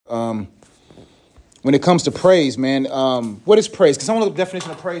when it comes to praise, man. What is praise? Can someone look up the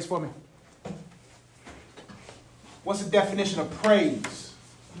definition of praise for me? What's the definition of praise?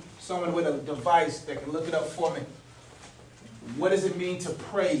 Someone with a device that can look it up for me. What does it mean to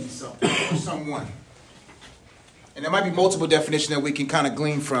praise something or someone? And there might be multiple definitions that we can kind of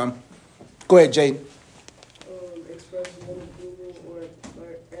glean from. Go ahead, Jay. Express one approval or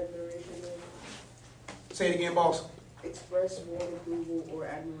admiration. Say it again, boss. Express one approval or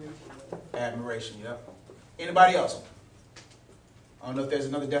admiration. Admiration, yep. Anybody else? I don't know if there's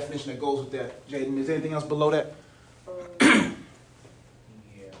another definition that goes with that. Jaden, is there anything else below that?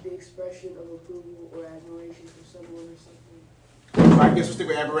 The expression of approval or admiration for someone or something. I guess we'll stick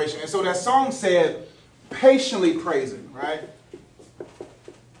with admiration. And so that song said, patiently praising, right?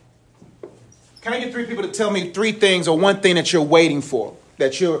 Can I get 3 people to tell me 3 things or one thing that you're waiting for,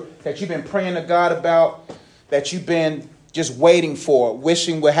 that you've been praying to God about, that you've been just waiting for,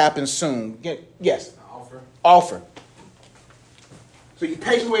 wishing would happen soon? Yes. Offer. So you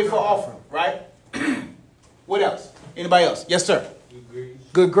patiently wait for offer, right? What else? Anybody else? Yes, sir.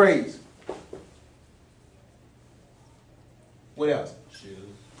 Good grades. What else?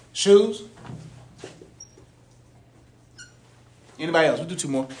 Shoes. Anybody else? We'll do 2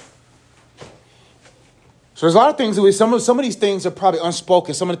 more. So there's a lot of things that some of these things are probably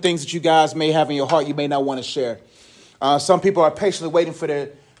unspoken. Some of the things that you guys may have in your heart, you may not want to share. Some people are patiently waiting for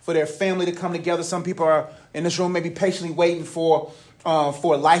their family to come together. Some people are in this room maybe patiently waiting for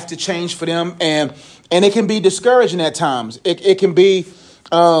life to change for them, and it can be discouraging at times. It can be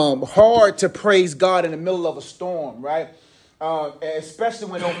hard to praise God in the middle of a storm, right? Especially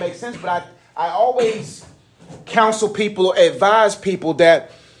when it don't make sense. But I always counsel people or advise people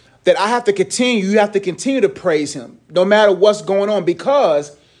that I have to continue. You have to continue to praise Him no matter what's going on,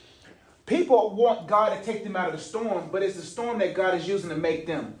 because people want God to take them out of the storm, but it's the storm that God is using to make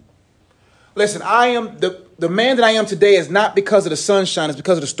them. Listen, I am the man that I am today is not because of the sunshine. It's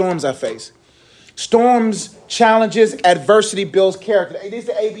because of the storms I face. Storms, challenges, adversity builds character. These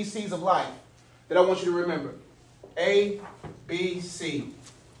are the ABCs of life that I want you to remember. A, B, C.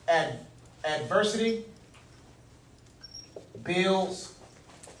 Adversity builds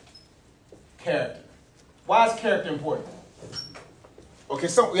character. Why is character important? Okay,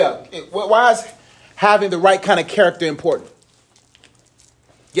 why is having the right kind of character important?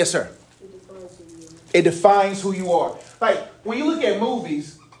 Yes, sir. It defines who you are. Like, when you look at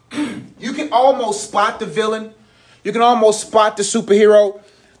movies, you can almost spot the villain. You can almost spot the superhero.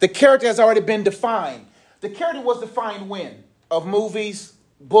 The character has already been defined. The character was defined when? Of movies,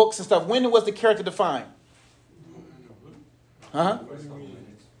 books, and stuff. When was the character defined? What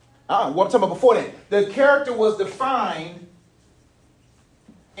I'm talking about before that. The character was defined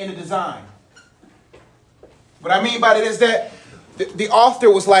in the design. What I mean by that is that the author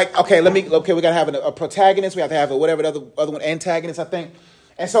was like, we got to have a protagonist. We have to have the other one, antagonist, I think.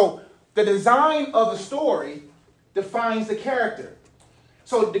 And so the design of the story defines the character.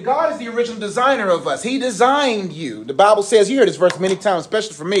 So God is the original designer of us. He designed you. The Bible says, you hear this verse many times,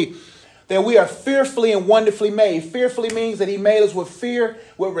 especially for me, that we are fearfully and wonderfully made. Fearfully means that He made us with fear,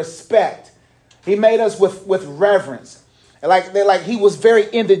 with respect. He made us with reverence. Like He was very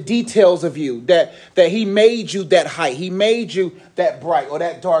in the details of you, that He made you that height. He made you that bright or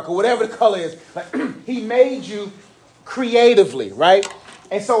that dark or whatever the color is. Like, He made you creatively, right?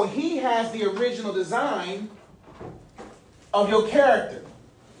 And so He has the original design of your character.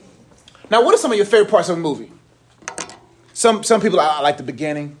 Now, what are some of your favorite parts of a movie? Some people, I like the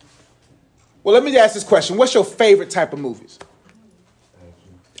beginning. Well, let me ask this question. What's your favorite type of movies?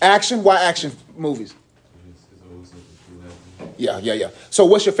 Action? Why action movies? Yeah. So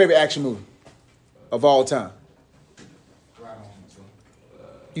what's your favorite action movie of all time?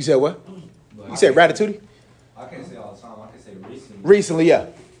 You said what? You said Ratatouille? I can't say all the time. I can say recently. Recently, yeah.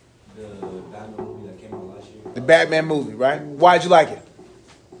 The Batman movie that came out last year. The Batman movie, right? Why'd you like it?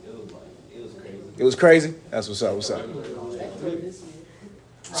 It was crazy. It was crazy? That's what's up.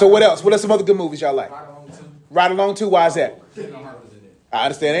 So what else? What are some other good movies y'all like? Ride Along 2? Why is that? I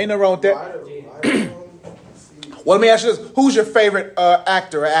understand. Ain't no wrong with that. Well, let me ask you this. Who's your favorite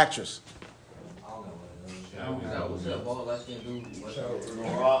actor or actress?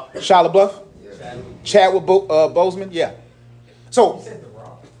 Shia LaBeouf? Chadwick Boseman? Yeah. So,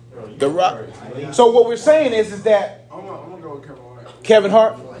 The Rock. So what we're saying is that I'm gonna go with Kevin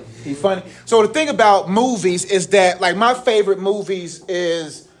Hart. He's funny. So the thing about movies is that, like, my favorite movies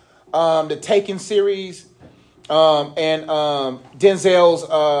is the Taken series and Denzel's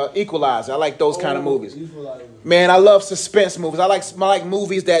Equalizer. I like those kind of movies. Man, I love suspense movies. I like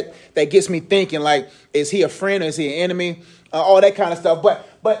movies that gets me thinking, like, is he a friend or is he an enemy? All that kind of stuff. But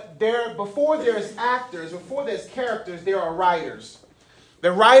But before there's actors, before there's characters, there are writers.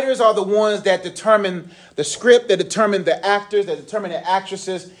 The writers are the ones that determine the script, that determine the actors, that determine the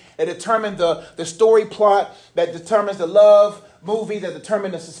actresses, that determine the story plot, that determines the love movies, that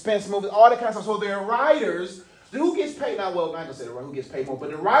determine the suspense movies, all that kind of stuff. So there are writers. Who gets paid? Not well, I'm not going to say who gets paid more,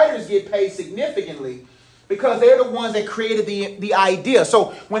 but the writers get paid significantly because they're the ones that created the idea.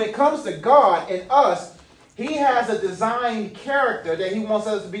 So when it comes to God and us, he has a designed character that he wants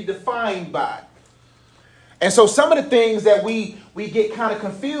us to be defined by. And so some of the things that we get kind of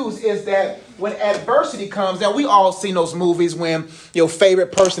confused is that when adversity comes, now we all seen those movies when your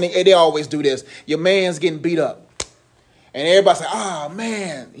favorite person, they always do this. Your man's getting beat up. And everybody's like, oh,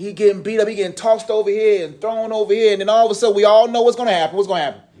 man, he getting beat up. He getting tossed over here and thrown over here. And then all of a sudden, we all know what's going to happen. What's going to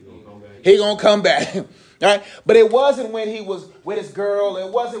happen? He going to come back. All right? But it wasn't when he was with his girl. It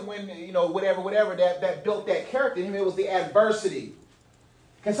wasn't when, whatever that built that character in him. It was the adversity.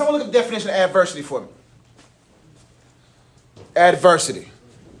 Can someone look at the definition of adversity for me? Adversity.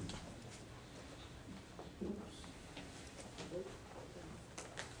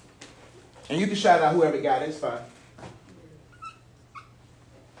 And you can shout out whoever got it. It's fine.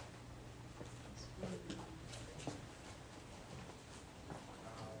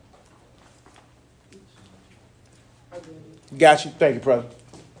 Got you. Thank you, brother.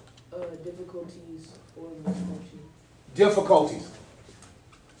 Difficulties or misfortune. Difficulties.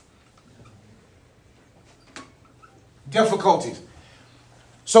 Difficulties.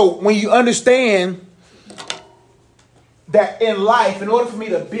 So when you understand that in life, in order for me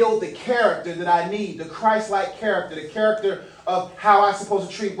to build the character that I need, the Christ-like character, the character of how I'm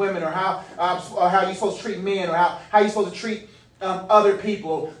supposed to treat women, or how you're supposed to treat men, or how you're supposed to treat other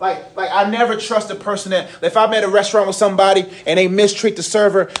people. Like I never trust a person that if I'm at a restaurant with somebody and they mistreat the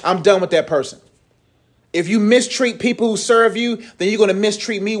server, I'm done with that person. If you mistreat people who serve you, then you're going to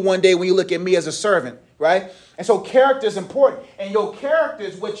mistreat me one day when you look at me as a servant, right? And so character is important. And your character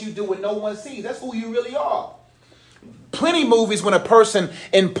is what you do when no one sees. That's who you really are. Plenty of movies when a person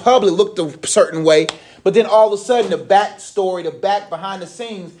in public looked a certain way, but then all of a sudden the backstory, the back behind the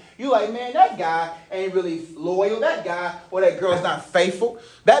scenes, you're like, man, that guy ain't really loyal. That guy or that girl's not faithful.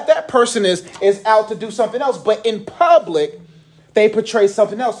 That person is out to do something else. But in public, they portray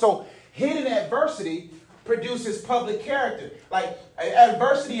something else. So hidden adversity produces public character. Like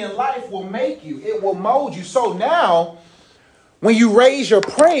adversity in life will make you. It will mold you. So now, when you raise your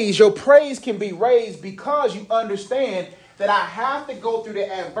praise can be raised because you understand that I have to go through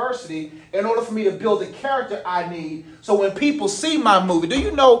the adversity in order for me to build the character I need. So when people see my movie, do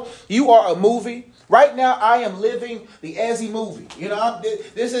you know you are a movie? Right now, I am living the Ezzy movie. You know,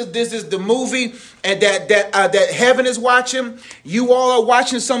 this is the movie and that heaven is watching. You all are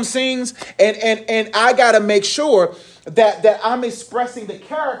watching some scenes, and I got to make sure that I'm expressing the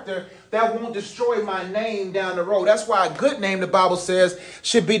character that won't destroy my name down the road. That's why a good name, the Bible says,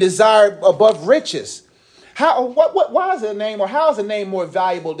 should be desired above riches. Why is a name, or how is a name more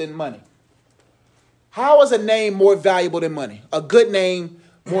valuable than money? How is a name more valuable than money? A good name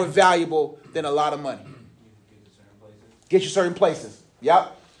more valuable than a lot of money. Get you certain places.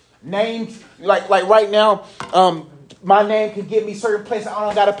 Yep. Names, like right now, my name can get me certain places I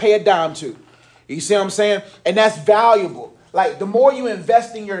don't got to pay a dime to. You see what I'm saying? And that's valuable. Like the more you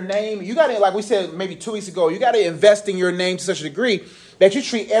invest in your name, you got to, like we said maybe 2 weeks ago, you got to invest in your name to such a degree that you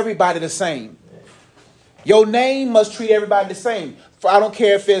treat everybody the same. Your name must treat everybody the same. I don't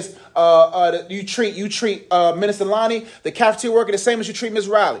care if it's you treat Minister Lonnie, the cafeteria worker, the same as you treat Ms.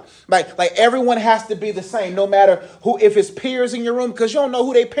 Riley. Like everyone has to be the same, no matter who. If it's peers in your room, because you don't know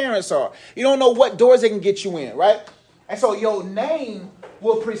who their parents are, you don't know what doors they can get you in, right? And so your name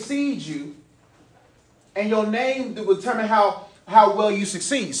will precede you, and your name will determine how well you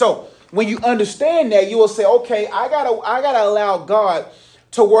succeed. So when you understand that, you will say, okay, I gotta allow God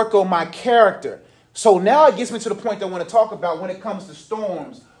to work on my character. So now it gets me to the point that I want to talk about when it comes to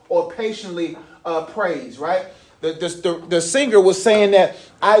storms or patiently praise, right? The singer was saying that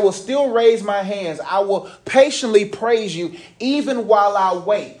I will still raise my hands. I will patiently praise you even while I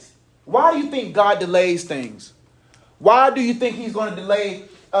wait. Why do you think God delays things? Why do you think he's going to delay,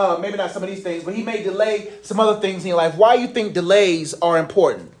 maybe not some of these things, but he may delay some other things in your life? Why do you think delays are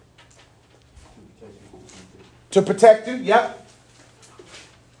important? To protect you? Yep.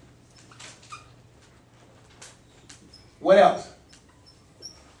 What else?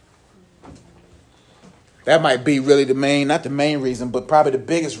 That might be really not the main reason, but probably the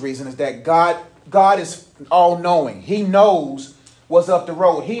biggest reason is that God is all-knowing. He knows what's up the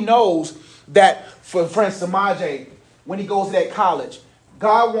road. He knows that, for instance, Samaje, when he goes to that college,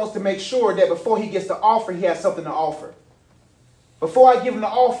 God wants to make sure that before he gets the offer, he has something to offer. Before I give him the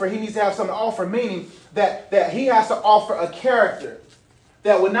offer, he needs to have something to offer, meaning that he has to offer a character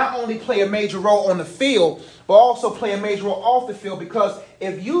that would not only play a major role on the field, but also play a major role off the field. Because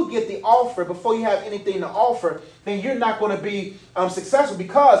if you get the offer before you have anything to offer, then you're not going to be successful.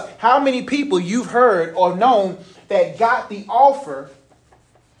 Because how many people you've heard or known that got the offer,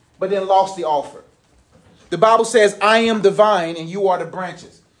 but then lost the offer? The Bible says, I am the vine and you are the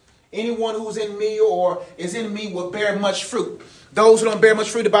branches. Anyone who's in me or is in me will bear much fruit. Those who don't bear much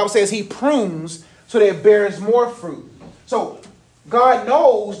fruit, the Bible says he prunes so that it bears more fruit. So God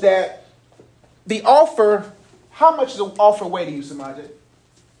knows that the offer, how much does the offer weigh to you, Samaj?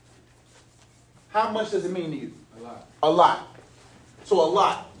 How much does it mean to you? A lot. A lot. So a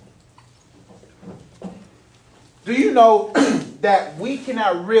lot. Do you know that we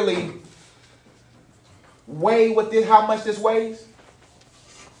cannot really weigh how much this weighs?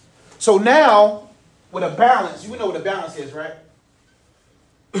 So now, with a balance, you know what a balance is, right?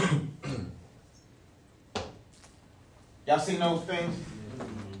 Y'all seen those things?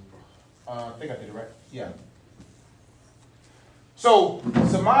 I think I did it right. Yeah. So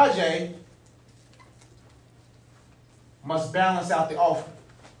Samaje must balance out the offer.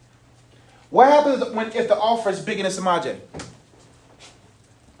 What happens if the offer is bigger than Samaje?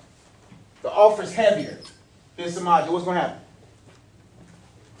 The offer is heavier than Samaje. What's going to happen?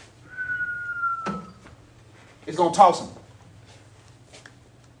 It's going to toss him.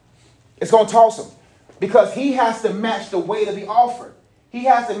 It's going to toss him. Because he has to match the weight of the offer. He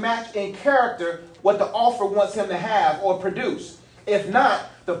has to match in character what the offer wants him to have or produce. If not,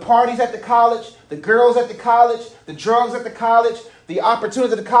 the parties at the college, the girls at the college, the drugs at the college, the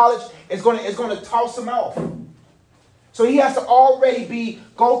opportunities at the college is going to toss him off. So he has to already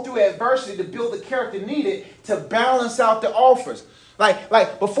go through adversity to build the character needed to balance out the offers.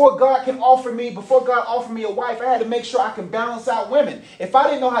 Like before God offered me a wife, I had to make sure I can balance out women. If I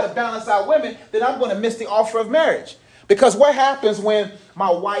didn't know how to balance out women, then I'm going to miss the offer of marriage. Because what happens when my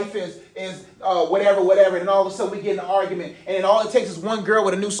wife is whatever, and all of a sudden we get in an argument, and then all it takes is one girl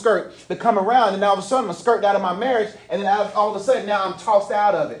with a new skirt to come around, and all of a sudden I'm skirted out of my marriage, and then all of a sudden now I'm tossed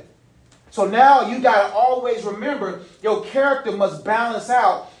out of it. So now you got to always remember your character must balance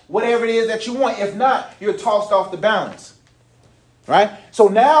out whatever it is that you want. If not, you're tossed off the balance. Right? So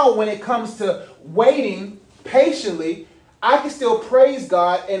now when it comes to waiting patiently, I can still praise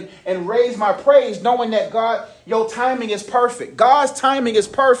God and raise my praise knowing that God, your timing is perfect. God's timing is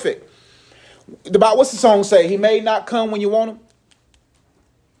perfect. What's the song say? He may not come when you want him.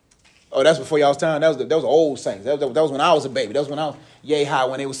 Oh, that's before y'all's time. That was old saints. That was when I was a baby. That was when I was yay high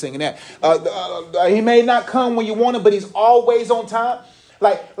when they were singing that. He may not come when you want him, but he's always on time.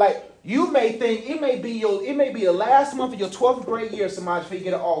 Like you may think it may be the last month of your 12th grade year, Samaj, before you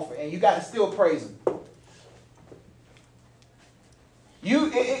get an offer, and you got to still praise him.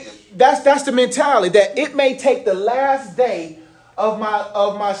 That's the mentality that it may take the last day of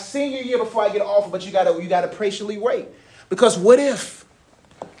my senior year before I get an offer, but you gotta patiently wait. Because what if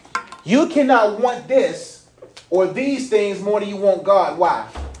you cannot want this or these things more than you want God? Why?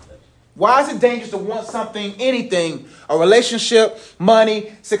 Why is it dangerous to want something, anything, a relationship,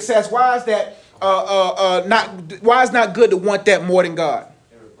 money, success? Why is that why is it not good to want that more than God?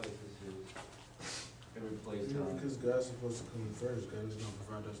 Because God's supposed to come first. God is going to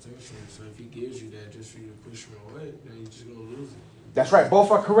provide those things for you. So if he gives you that just for you to push him away, then you're just going to lose it. That's right.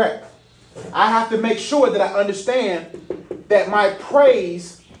 Both are correct. I have to make sure that I understand that my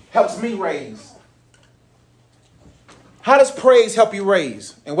praise helps me raise. How does praise help you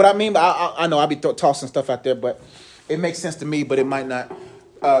raise? And what I mean by, I know I'll be tossing stuff out there, but it makes sense to me, but it might not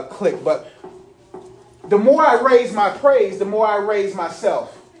click. But the more I raise my praise, the more I raise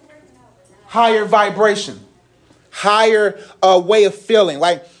myself. Higher vibration. Higher way of feeling.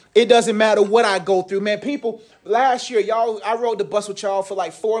 Like, it doesn't matter what I go through. Man, people, last year, I rode the bus with y'all for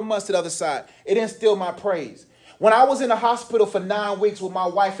like 4 months to the other side. It instilled my praise. When I was in the hospital for 9 weeks with my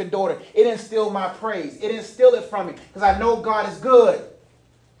wife and daughter, it instilled my praise. It instilled it from me because I know God is good.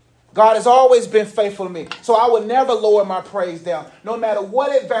 God has always been faithful to me. So I will never lower my praise down, no matter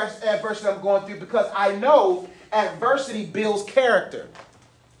what adversity I'm going through, because I know adversity builds character.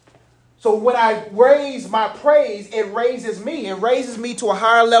 So when I raise my praise, it raises me. It raises me to a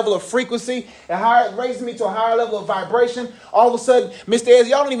higher level of frequency. It raises me to a higher level of vibration. All of a sudden, Mr. Ez,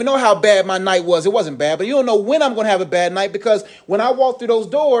 y'all don't even know how bad my night was. It wasn't bad, but you don't know when I'm going to have a bad night, because when I walk through those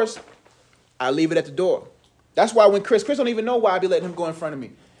doors, I leave it at the door. That's why when Chris don't even know why I be letting him go in front of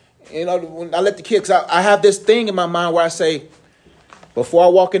me. You know, when I let the kids, I have this thing in my mind where I say, before I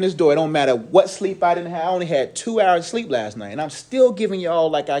walk in this door, it don't matter what sleep I didn't have. I only had 2 hours sleep last night, and I'm still giving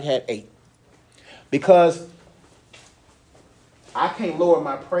y'all like I had 8. Because I can't lower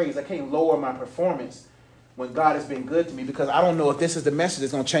my praise. I can't lower my performance when God has been good to me, because I don't know if this is the message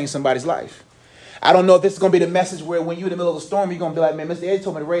that's going to change somebody's life. I don't know if this is going to be the message where when you're in the middle of a storm, you're going to be like, man, Mr. Eddie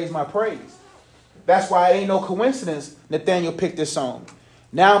told me to raise my praise. That's why it ain't no coincidence Nathaniel picked this song.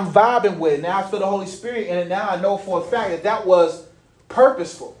 Now I'm vibing with it. Now I feel the Holy Spirit in it. Now I know for a fact that that was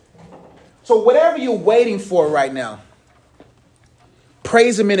purposeful. So whatever you're waiting for right now,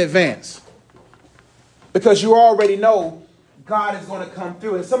 praise him in advance. Because you already know God is going to come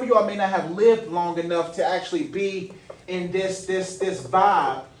through. And some of y'all may not have lived long enough to actually be in this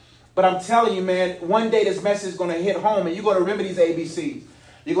vibe. But I'm telling you, man, one day this message is going to hit home and you're going to remember these ABCs.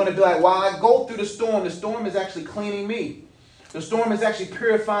 You're going to be like, while I go through the storm is actually cleaning me. The storm is actually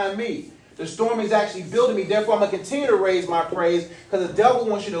purifying me. The storm is actually building me. Therefore, I'm going to continue to raise my praise, because the devil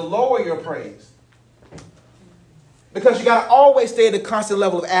wants you to lower your praise. Because you got to always stay at the constant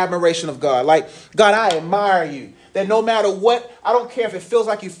level of admiration of God. Like, God, I admire you. That no matter what, I don't care if it feels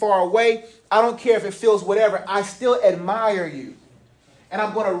like you're far away. I don't care if it feels whatever. I still admire you. And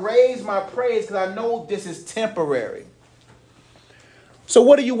I'm going to raise my praise because I know this is temporary. So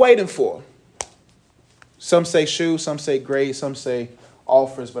what are you waiting for? Some say shoes, some say grades, some say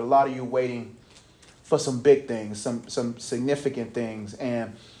offers, but a lot of you waiting for some big things, some significant things,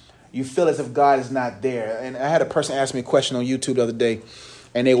 and you feel as if God is not there. And I had a person ask me a question on YouTube the other day,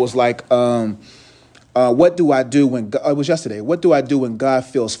 and it was like, what do I do when God, it was yesterday, what do I do when God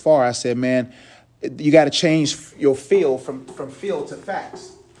feels far? I said, man, you got to change your feel from feel to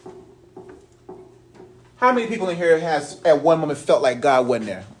facts. How many people in here has at one moment felt like God wasn't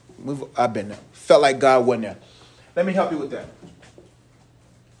there? I've been there. Felt like God wasn't there. Let me help you with that.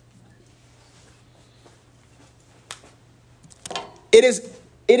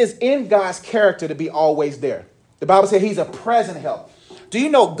 It is in God's character to be always there. The Bible says he's a present help. Do you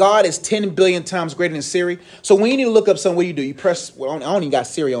know God is 10 billion times greater than Siri? So when you need to look up something, what do? You press, well, I don't even got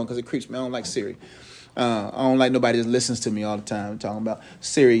Siri on because it creeps me. I don't like Siri. I don't like nobody that listens to me all the time talking about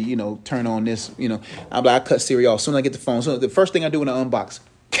Siri, turn on this, I'm like, I cut Siri off. As soon as I get the phone, so the first thing I do when I unbox,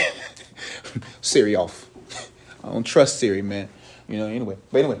 Siri off. I don't trust Siri, man. Anyway.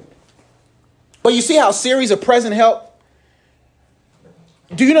 But you see how Siri's a present help?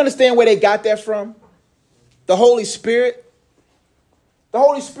 Do you understand where they got that from? The Holy Spirit. The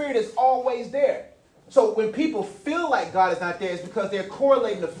Holy Spirit is always there. So when people feel like God is not there, it's because they're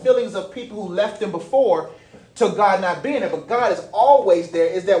correlating the feelings of people who left them before to God not being there. But God is always there.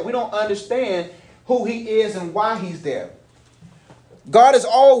 Is that we don't understand who he is and why he's there. God is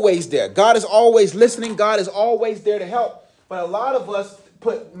always there. God is always listening. God is always there to help. But a lot of us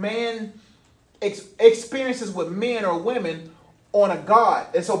put experiences with men or women on a God.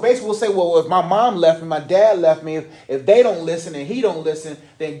 And so basically we'll say, well, if my mom left me, my dad left me, if they don't listen and he don't listen,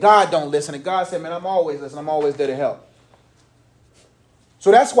 then God don't listen. And God said, man, I'm always listening. I'm always there to help.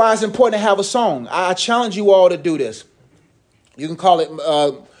 So that's why it's important to have a song. I challenge you all to do this. You can call it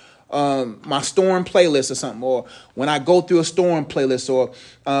my storm playlist or something, or when I go through a storm playlist, or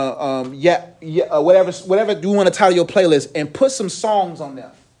whatever you want to title your playlist, and put some songs on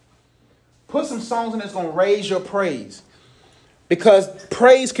there. Put some songs on that's going to raise your praise. Because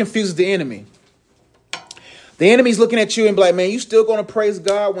praise confuses the enemy. The enemy's looking at you and be like, man, you still going to praise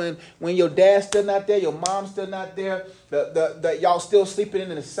God when your dad's still not there, your mom's still not there, y'all still sleeping in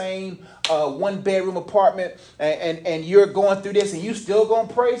the same one-bedroom apartment, and you're going through this and you still going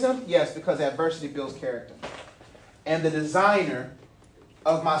to praise him? Yes, because adversity builds character. And the designer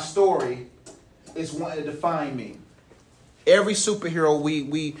of my story is wanting to define me. Every superhero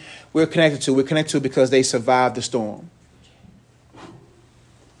we're connected to because they survived the storm.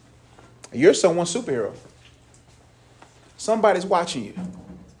 You're someone's superhero. Somebody's watching you.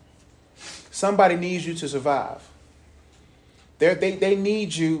 Somebody needs you to survive. They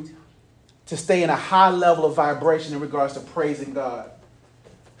need you to stay in a high level of vibration in regards to praising God.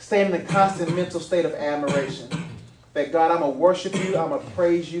 Stay in a constant mental state of admiration. That God, I'm going to worship you. I'm going to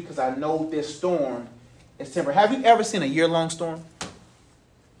praise you because I know this storm is temporary. Have you ever seen a year-long storm?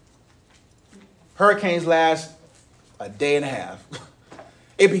 Hurricanes last a day and a half.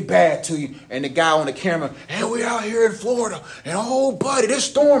 It'd be bad to you. And the guy on the camera, hey, we out here in Florida. And oh, buddy, this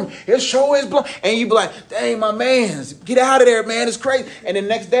storm, it sure is blowing. And you be like, dang, my man, get out of there, man. It's crazy. And the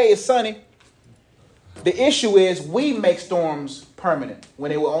next day it's sunny. The issue is we make storms permanent when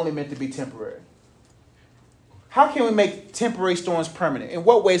they were only meant to be temporary. How can we make temporary storms permanent? In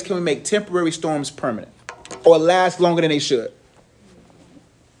what ways can we make temporary storms permanent or last longer than they should?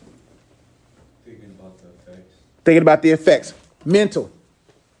 Thinking about the effects. Thinking about the effects. Mental.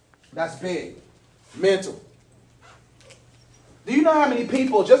 That's big. Mental. Do you know how many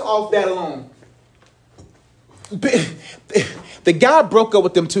people, just off that alone, The guy broke up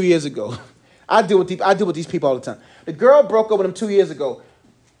with them 2 years ago. I deal with these people all the time. The girl broke up with him 2 years ago,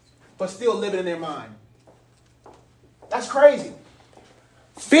 but still living in their mind. That's crazy.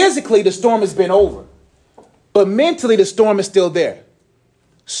 Physically, the storm has been over, but mentally, the storm is still there.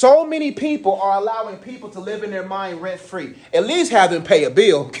 So many people are allowing people to live in their mind rent-free. At least have them pay a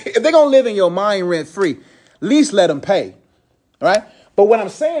bill. If they're going to live in your mind rent-free, at least let them pay. All right? But what I'm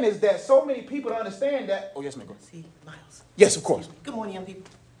saying is that so many people don't understand that. Oh, yes, ma'am. See, Miles. Yes, of course. Good morning, young people.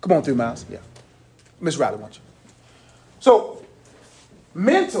 Come on through, Miles. Yeah. Miss Riley, why don't you? So,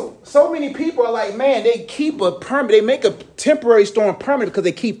 mental. So many people are like, man, they keep a permanent. They make a temporary storm permanent because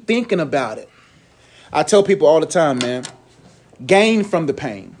they keep thinking about it. I tell people all the time, man, gain from the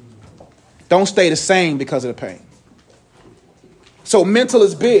pain. Don't stay the same because of the pain. So mental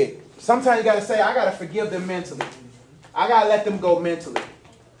is big. Sometimes you got to say, I got to forgive them mentally. I got to let them go mentally.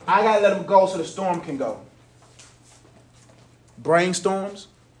 I got to let them go so the storm can go. Brainstorms.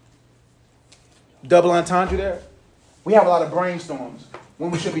 Double entendre there. We have a lot of brainstorms when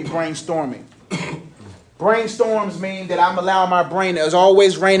we should be brainstorming. Brainstorms mean that I'm allowing my brain, there's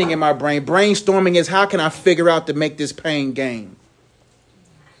always raining in my brain. Brainstorming is how can I figure out to make this pain gain.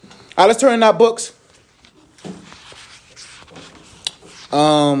 All right, let's turn in our books.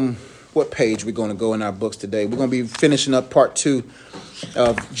 What page are we going to go in our books today? We're going to be finishing up part 2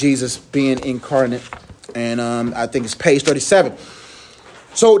 of Jesus being incarnate. And I think it's page 37.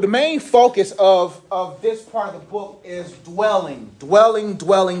 So the main focus of this part of the book is dwelling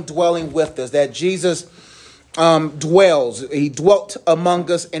with us. That Jesus dwells. He dwelt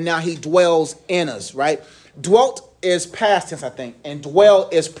among us, and now he dwells in us, right? Dwelt is past tense, I think, and dwell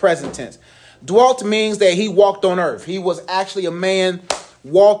is present tense. Dwelt means that he walked on earth. He was actually a man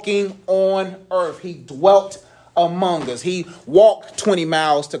walking on earth. He dwelt among us. He walked 20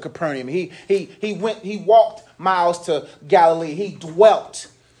 miles to Capernaum. He walked miles to Galilee. He dwelt.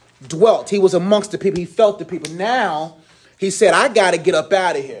 He was amongst the people. He felt the people. Now he said, I got to get up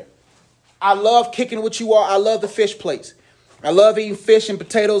out of here. I love kicking with you all. I love the fish plates. I love eating fish and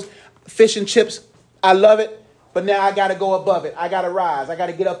potatoes, fish and chips. I love it. But now I got to go above it. I got to rise. I got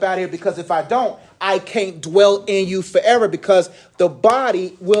to get up out of here, because if I don't, I can't dwell in you forever, because the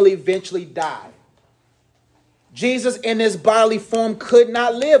body will eventually die. Jesus in his bodily form could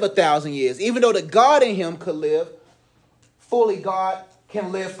not live 1,000 years. Even though the God in him could live, fully God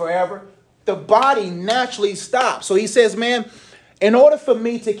can live forever, the body naturally stops. So he says, man, in order for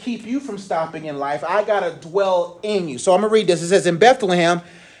me to keep you from stopping in life, I got to dwell in you. So I'm going to read this. It says, in Bethlehem,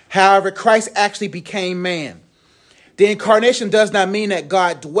 however, Christ actually became man. The incarnation does not mean that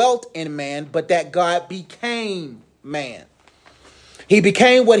God dwelt in man, but that God became man. He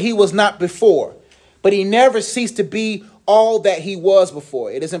became what he was not before, but he never ceased to be all that he was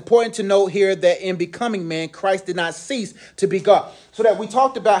before. It is important to note here that in becoming man, Christ did not cease to be God. So that we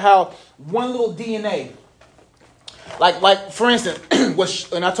talked about how one little DNA, like for instance,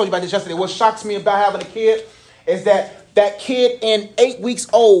 and I told you about this yesterday, what shocks me about having a kid is that kid in 8 weeks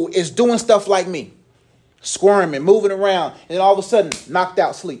old is doing stuff like me, squirming, moving around, and then all of a sudden knocked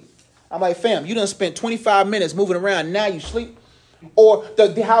out sleep. I'm like, fam, you done spent 25 minutes moving around, now you sleep? Or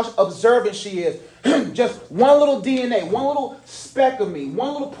how observant she is. Just one little DNA, one little speck of me,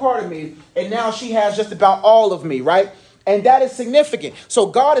 one little part of me, and now she has just about all of me, right? And that is significant. So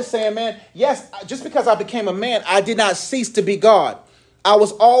God is saying, man, yes, just because I became a man, I did not cease to be God. I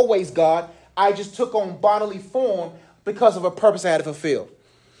was always God. I just took on bodily form because of a purpose I had to fulfill.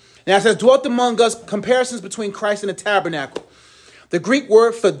 Now it says, dwelt among us, comparisons between Christ and the tabernacle. The Greek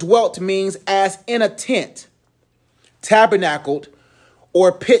word for dwelt means as in a tent, tabernacled,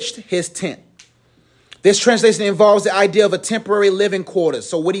 or pitched his tent. This translation involves the idea of a temporary living quarters.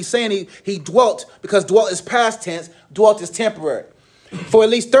 So what he's saying, he dwelt, because dwelt is past tense, dwelt is temporary. For at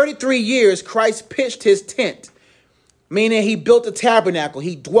least 33 years, Christ pitched his tent, meaning he built a tabernacle.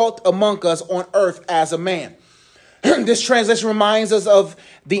 He dwelt among us on earth as a man. This translation reminds us of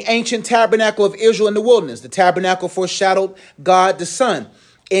the ancient tabernacle of Israel in the wilderness. The tabernacle foreshadowed God the Son,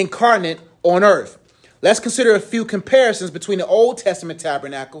 incarnate on earth. Let's consider a few comparisons between the Old Testament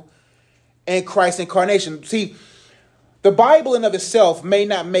tabernacle and Christ's incarnation. See, the Bible in of itself may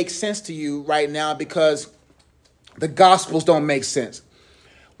not make sense to you right now because the Gospels don't make sense.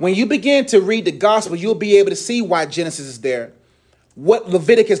 When you begin to read the Gospel, you'll be able to see why Genesis is there. What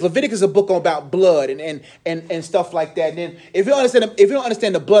Leviticus is a book about blood and stuff like that. And then if you don't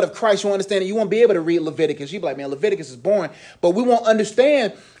understand the blood of Christ, you won't be able to read Leviticus. You'll be like, man, Leviticus is boring. But we won't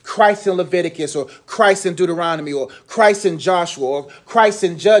understand Christ in Leviticus or Christ in Deuteronomy or Christ in Joshua or Christ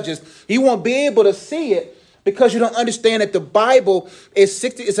in Judges. You won't be able to see it because you don't understand that the Bible is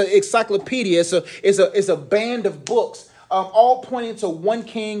it's an encyclopedia. It's a band of books all pointing to one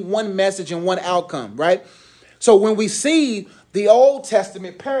king, one message, and one outcome, right? So when we see the Old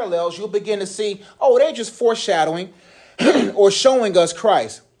Testament parallels, you'll begin to see, oh, they're just foreshadowing or showing us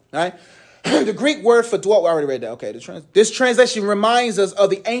Christ, right? The Greek word for dwell, we already read that. Okay, this translation reminds us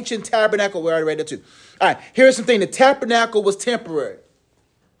of the ancient tabernacle. We already read that too. All right, here's something. The tabernacle was temporary.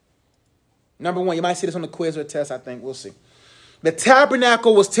 Number one, you might see this on the quiz or test, I think. We'll see. The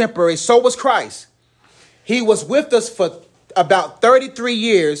tabernacle was temporary. So was Christ. He was with us for about 33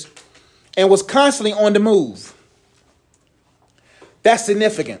 years and was constantly on the move. That's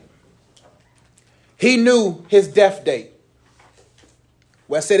significant. He knew his death date.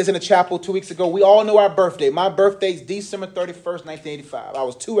 Well, I said this in the chapel 2 weeks ago. We all know our birthday. My birthday is December 31st, 1985. I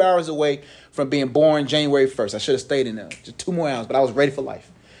was 2 hours away from being born January 1st. I should have stayed in there. Just 2 more hours, but I was ready for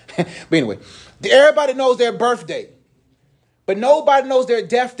life. But anyway, everybody knows their birthday, but nobody knows their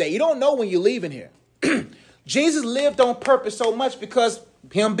death date. You don't know when you're leaving here. Jesus lived on purpose so much because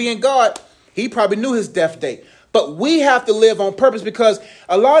him being God, he probably knew his death date. But we have to live on purpose because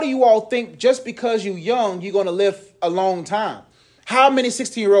a lot of you all think just because you're young, you're going to live a long time. How many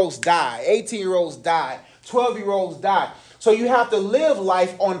 16-year-olds die? 18-year-olds die. 12-year-olds die. So you have to live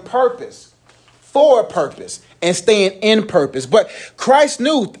life on purpose, for a purpose, and staying in purpose. But Christ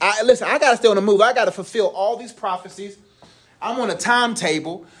knew, I got to stay on the move. I got to fulfill all these prophecies. I'm on a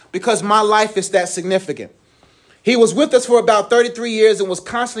timetable because my life is that significant. He was with us for about 33 years and was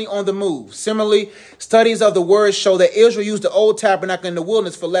constantly on the move. Similarly, studies of the word show that Israel used the old tabernacle in the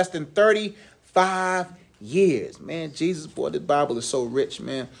wilderness for less than 35 years. Man, Jesus, boy, the Bible is so rich,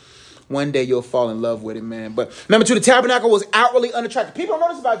 man. One day you'll fall in love with it, man. But number two, the tabernacle was outwardly unattractive. People don't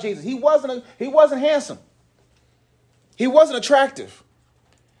know this about Jesus. He wasn't handsome. He wasn't attractive.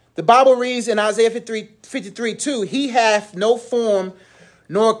 The Bible reads in Isaiah 53:2, he hath no form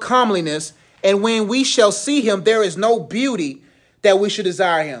nor comeliness, and when we shall see him, there is no beauty that we should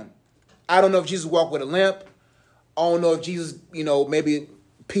desire him. I don't know if Jesus walked with a limp. I don't know if Jesus, maybe a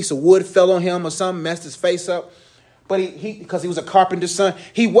piece of wood fell on him or something, messed his face up. But he because he was a carpenter's son,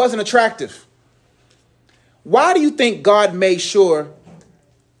 he wasn't attractive. Why do you think God made sure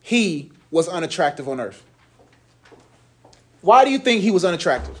he was unattractive on earth? Why do you think he was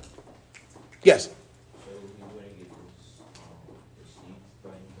unattractive? Yes. So he wouldn't get his seat by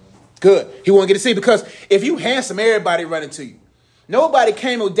anyone. Good. He won't get to see because if you handsome, everybody running to you. Nobody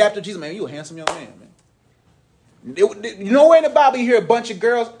came to adapt to Jesus. Man, you a handsome young man, man. Nowhere in the Bible you hear a bunch of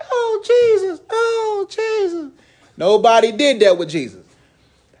girls, oh, Jesus, oh, Jesus. Nobody did that with Jesus.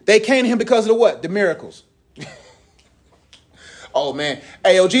 They came to him because of the what? The miracles. Oh, man.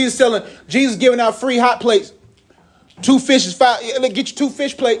 Hey, Jesus giving out free hot plates. 2 fishes, 5. Get you 2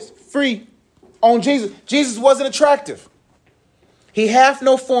 fish plates free on Jesus. Jesus wasn't attractive. He hath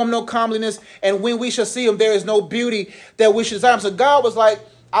no form, no comeliness, and when we shall see him, there is no beauty that we should desire him. So God was like,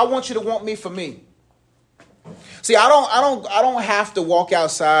 I want you to want me for me. See, I don't have to walk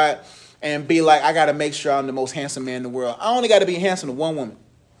outside and be like, I got to make sure I'm the most handsome man in the world. I only got to be handsome to one woman.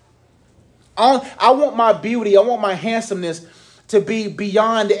 I want my beauty, I want my handsomeness to be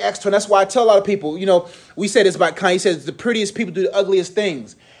beyond the external. That's why I tell a lot of people, we say this about Kanye. He says the prettiest people do the ugliest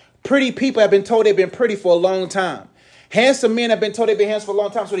things. Pretty people have been told they've been pretty for a long time. Handsome men have been told they've been handsome for a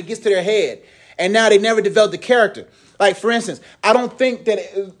long time, so it gets to their head. And now they never developed the character. Like, for instance, I don't think that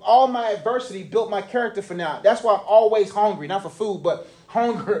all my adversity built my character for now. That's why I'm always hungry, not for food, but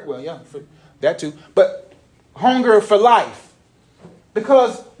hunger. Well, yeah, for that too. But hunger for life.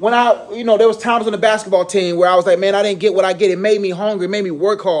 Because when there was times on the basketball team where I was like, man, I didn't get what I get. It made me hungry. It made me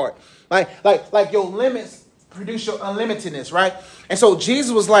work hard. Like your limits produce your unlimitedness, right? And so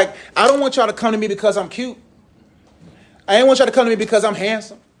Jesus was like, I don't want y'all to come to me because I'm cute. I ain't want y'all to come to me because I'm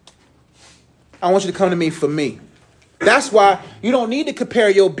handsome. I want you to come to me for me. That's why you don't need to compare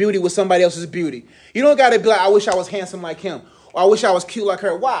your beauty with somebody else's beauty. You don't got to be like, I wish I was handsome like him. Or I wish I was cute like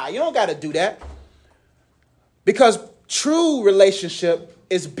her. Why? You don't got to do that. Because true relationship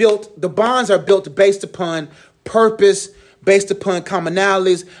is built, the bonds are built based upon purpose, based upon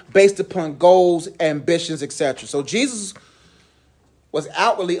commonalities, based upon goals, ambitions, etc. So Jesus was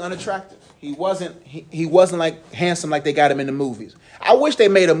outwardly unattractive. He wasn't like handsome like they got him in the movies. I wish they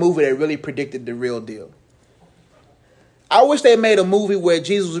made a movie that really predicted the real deal. I wish they made a movie where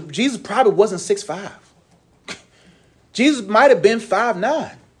Jesus probably wasn't 6'5". Jesus might have been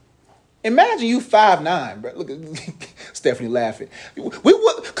 5'9". Imagine you 5'9", bro. Look at Stephanie laughing.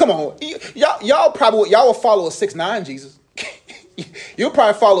 Come on, y'all will follow a 6'9" Jesus. You'll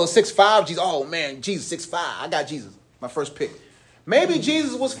probably follow a 6'5" Jesus. Oh man, Jesus 6'5". I got Jesus, my first pick. Maybe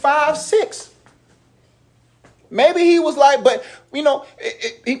Jesus was 5'6". Maybe he was like, but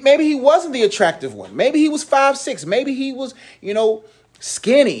maybe he wasn't the attractive one. Maybe he was 5'6". Maybe he was,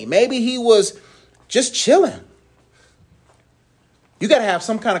 skinny. Maybe he was just chilling. You got to have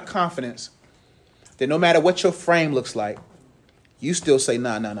some kind of confidence that no matter what your frame looks like, you still say,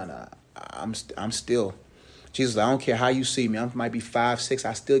 nah. I'm still, Jesus, I don't care how you see me. I might be 5'6".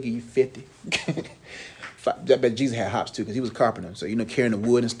 I still give you 50. I bet Jesus had hops too, because he was a carpenter. So, carrying the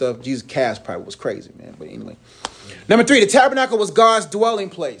wood and stuff. Jesus' calves probably was crazy, man. But anyway. Number 3, the tabernacle was God's dwelling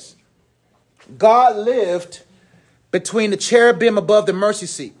place. God lived between the cherubim above the mercy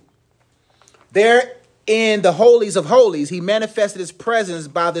seat. There in the holies of holies, he manifested his presence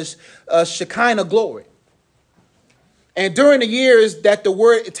by the Shekinah glory. And during the years that the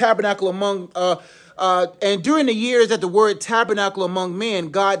word tabernacle among men,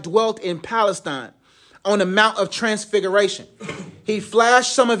 God dwelt in Palestine on the Mount of Transfiguration. He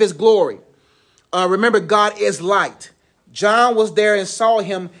flashed some of his glory. Remember, God is light. John was there and saw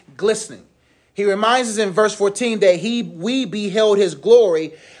him glistening. He reminds us in verse 14 that we beheld his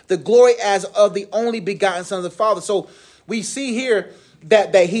glory, the glory as of the only begotten Son of the Father. So we see here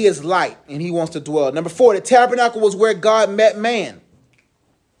that he is light and he wants to dwell. Number 4, the tabernacle was where God met man.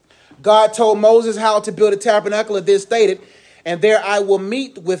 God told Moses how to build a tabernacle, and this stated, and there I will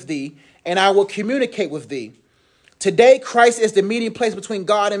meet with thee, and I will communicate with thee. Today, Christ is the meeting place between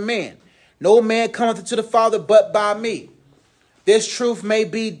God and man. No man cometh to the Father but by me. This truth may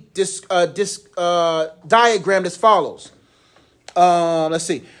be diagrammed as follows. Let's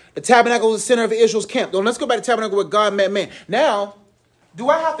see. The tabernacle was the center of Israel's camp. Let's go back to the tabernacle where God met man. Now, do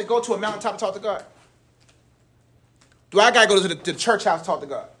I have to go to a mountaintop to talk to God? Do I got to go to the church house to talk to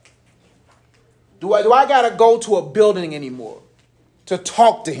God? Do I got to go to a building anymore to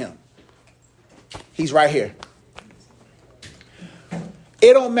talk to him? He's right here.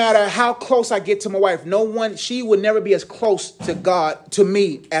 It don't matter how close I get to my wife. She would never be as close to God, to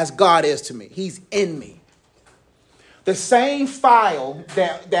me, as God is to me. He's in me. The same file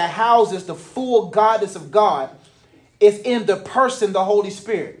that houses the full godness of God is in the person, the Holy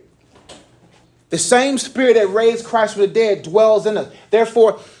Spirit. The same Spirit that raised Christ from the dead dwells in us.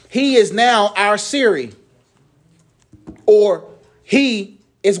 Therefore, he is now our Siri. Or he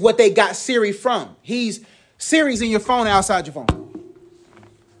is what they got Siri from. Siri's in your phone, outside your phone.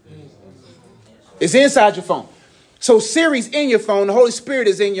 It's inside your phone. So Siri's in your phone. The Holy Spirit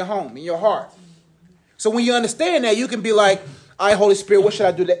is in your home, in your heart. So when you understand that, you can be like, all right, Holy Spirit, what should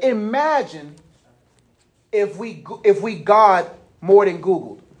I do? Imagine if we God more than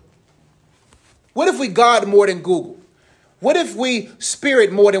Googled. What if we God more than Google? What if we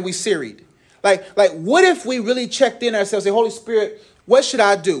Spirit more than we Siri'd? Like, what if we really checked in ourselves and say, Holy Spirit, what should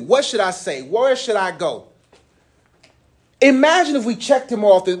I do? What should I say? Where should I go? Imagine if we checked him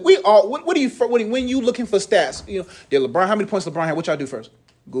more often. What do you, when you looking for stats? Did LeBron, how many points LeBron had? What y'all do first?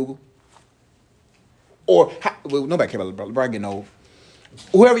 Google. Or, nobody cares about LeBron. LeBron getting old.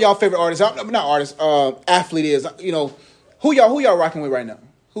 Whoever y'all favorite artist, not artist, athlete is, who y'all rocking with right now?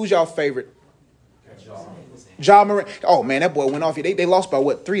 Who's y'all favorite? Ja Morant. Oh man, that boy went off. They lost by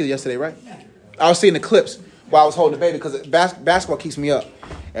 3 yesterday, right? I was seeing the clips while I was holding the baby because basketball keeps me up.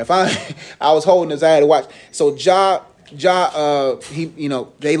 If I was holding this, I had to watch. So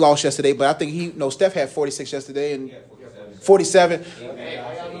they lost yesterday, but I think Steph had 46 yesterday and 47.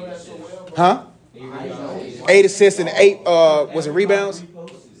 Huh? 8 assists and 8 was it rebounds?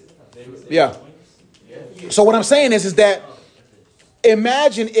 Yeah. So what I'm saying is that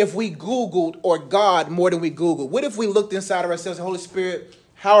imagine if we Googled or God more than we Googled. What if we looked inside of ourselves and Holy Spirit,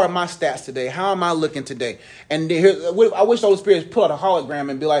 how are my stats today? How am I looking today? And I wish the Holy Spirit pull out a hologram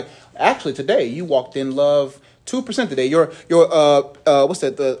and be like, actually today you walked in love 2% today. Your what's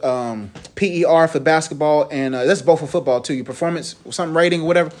that? The PER for basketball and that's both for football too. Your performance, some rating or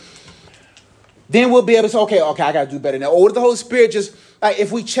whatever. Then we'll be able to say, okay, I got to do better now. Or the Holy Spirit just, like,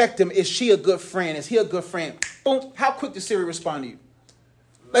 if we checked him, is she a good friend? Is he a good friend? Boom. How quick does Siri respond to you?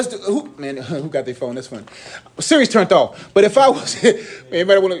 Let's do, who got their phone? That's fun. Siri's turned off. But if I was,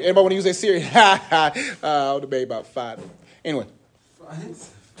 anybody want to use that Siri? I'll debate about 5. Anyway,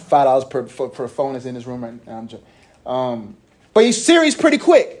 $5 per phone that's in this room right now. I'm joking. But Siri's pretty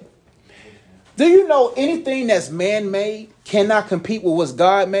quick. Do you know anything that's man-made cannot compete with what's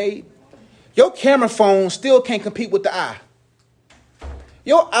God-made? Your camera phone still can't compete with the eye.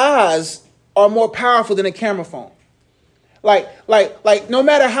 Your eyes are more powerful than a camera phone. Like, no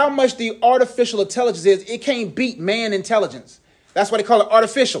matter how much the artificial intelligence is, it can't beat man intelligence. That's why they call it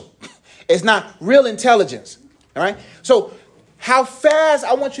artificial. It's not real intelligence. All right. So how fast,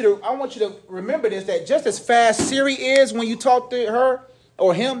 I want you to remember this, that just as fast Siri is when you talk to her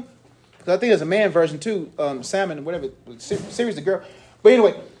or him, Because I think there's a man version too. Salmon, whatever. Siri's the girl. But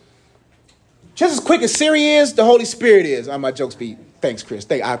anyway, just as quick as Siri is, the Holy Spirit is. My jokes be. Thanks, Chris.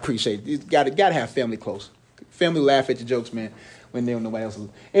 I appreciate it. You gotta have family close. Family laugh at your jokes, man, when they don't know nobody else.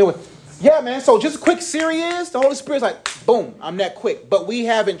 Anyway, yeah, man. So just as quick as Siri is, the Holy Spirit's like, boom, I'm that quick. But we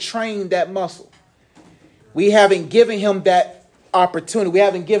haven't trained that muscle. We haven't given him that opportunity. We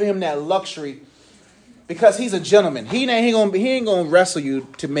haven't given him that luxury because he's a gentleman. He ain't gonna wrestle you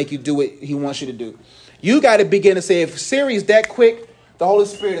to make you do what he wants you to do. You got to begin to say, if Siri's that quick, the Holy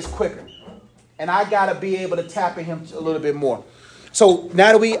Spirit is quicker. And I got to be able to tap in him a little bit more. So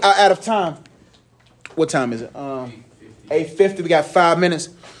now that we are out of time, what time is it? 8:50. We got 5 minutes.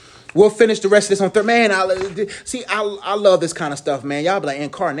 We'll finish the rest of this on third. Man, I love this kind of stuff, man. Y'all be like,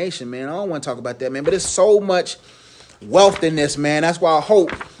 incarnation, man. I don't want to talk about that, man. But there's so much wealth in this, man. That's why I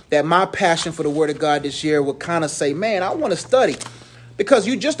hope that my passion for the Word of God this year will kind of say, man, I want to study. Because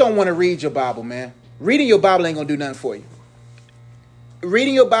you just don't want to read your Bible, man. Reading your Bible ain't going to do nothing for you.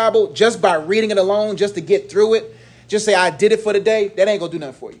 Reading your Bible, just by reading it alone, just to get through it, just say, I did it for the day, that ain't going to do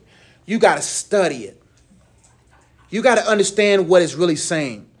nothing for you. You got to study it. You got to understand what it's really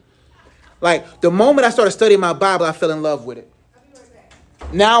saying. Like, the moment I started studying my Bible, I fell in love with it.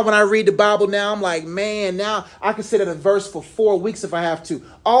 Now, when I read the Bible now, I'm like, man, now I can sit at a verse for 4 weeks if I have to.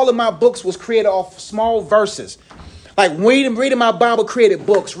 All of my books was created off small verses. Like, reading my Bible created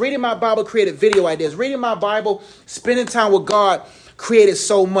books. Reading my Bible created video ideas. Reading my Bible, spending time with God created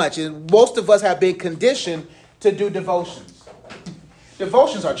so much. And most of us have been conditioned to do devotions.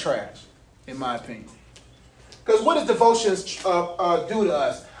 Devotions are trash, in my opinion. Because what does devotions do to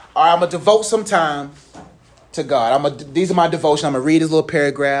us? All right, I'm going to devote some time to God. These are my devotions. I'm going to read this little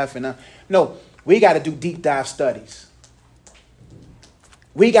paragraph. No, we got to do deep dive studies.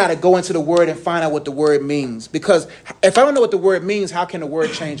 We got to go into the Word and find out what the Word means. Because if I don't know what the Word means, how can the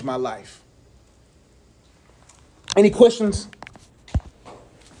Word change my life? Any questions?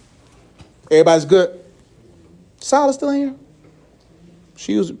 Everybody's good? Solid still in here?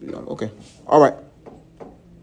 She was okay. All right.